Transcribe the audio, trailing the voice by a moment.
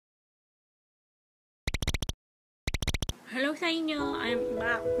Hello sa inyo, I'm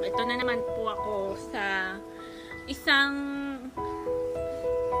back. Ito na naman po ako sa isang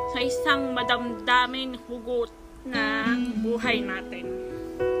madamdamin hugot na buhay natin.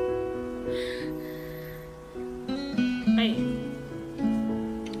 Okay.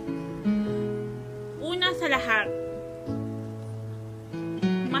 Una sa lahat,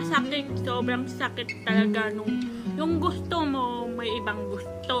 masakit, sobrang sakit talaga nung yung gusto mo, may ibang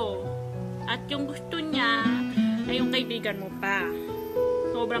gusto. At yung gusto niya ay yung kaibigan mo pa.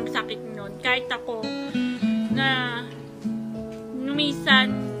 Sobrang sakit nun. Kahit ako na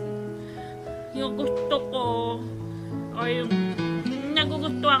numisan yung gusto ko o yung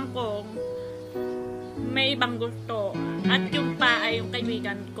nagugustuhan ko may ibang gusto at yung pa ay yung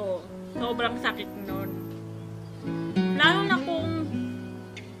kaibigan ko. Sobrang sakit nun. Lalo na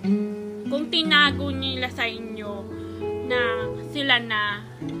kung tinago nila sa inyo na sila na.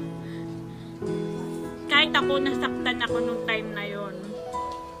 Kahit ako, nasaktan ako nung time na yon.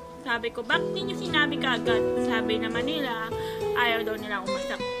 Sabi ko, bakit niyo sinabi kaagad? Sabi naman nila, ayaw daw nila akong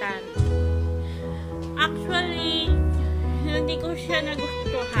masaktan. Actually, hindi ko siya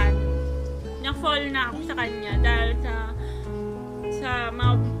nagustuhan. Na-fall na ako sa kanya dahil sa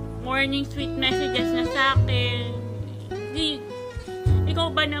mga morning sweet messages na sa akin. Ikaw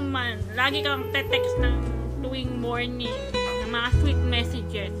ba naman, lagi kang te-text ng tuwing morning ng mga sweet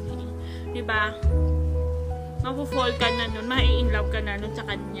messages. Diba? Mapu-fall ka na nun, mai-inlove ka na nun sa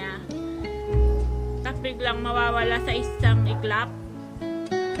kanya. Tapos biglang mawawala sa isang iglap.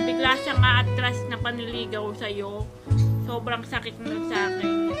 Bigla siyang ma-atras na paniligaw sa'yo. Sobrang sakit nun sa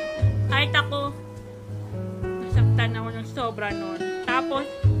akin. Kahit ako, nasaktan ako ng sobra nun. Tapos,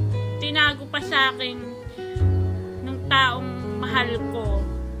 tinago pa sa akin ng taong mahal ko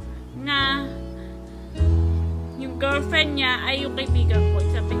na yung girlfriend niya ay yung kaibigan ko.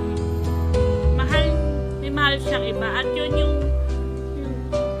 Sabi niya, mahal siyang iba at yun yung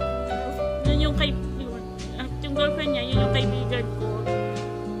girlfriend niya, yun yung kaibigan ko.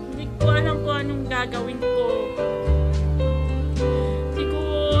 Hindi ko alam kung anong gagawin ko.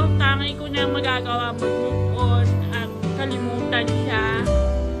 Siguro tangay ko na magagawa mag-move on at kalimutan siya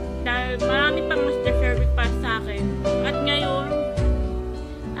dahil marami pang mas deserving pa sa akin. At ngayon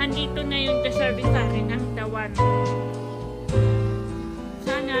andito na yung deserving sa akin ang tawan.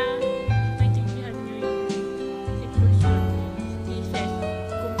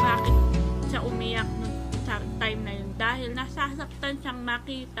 Dahil nasasaktan siyang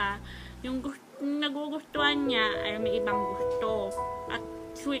makita yung nagugustuhan niya ay may ibang gusto at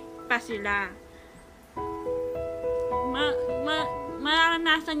sweet pa sila.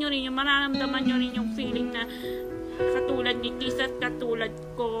 Maranasan nyo rin yung mararamdaman nyo rin yung feeling na katulad ni Tisa at katulad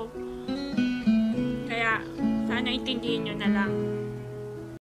ko. Kaya sana intindihin nyo na lang.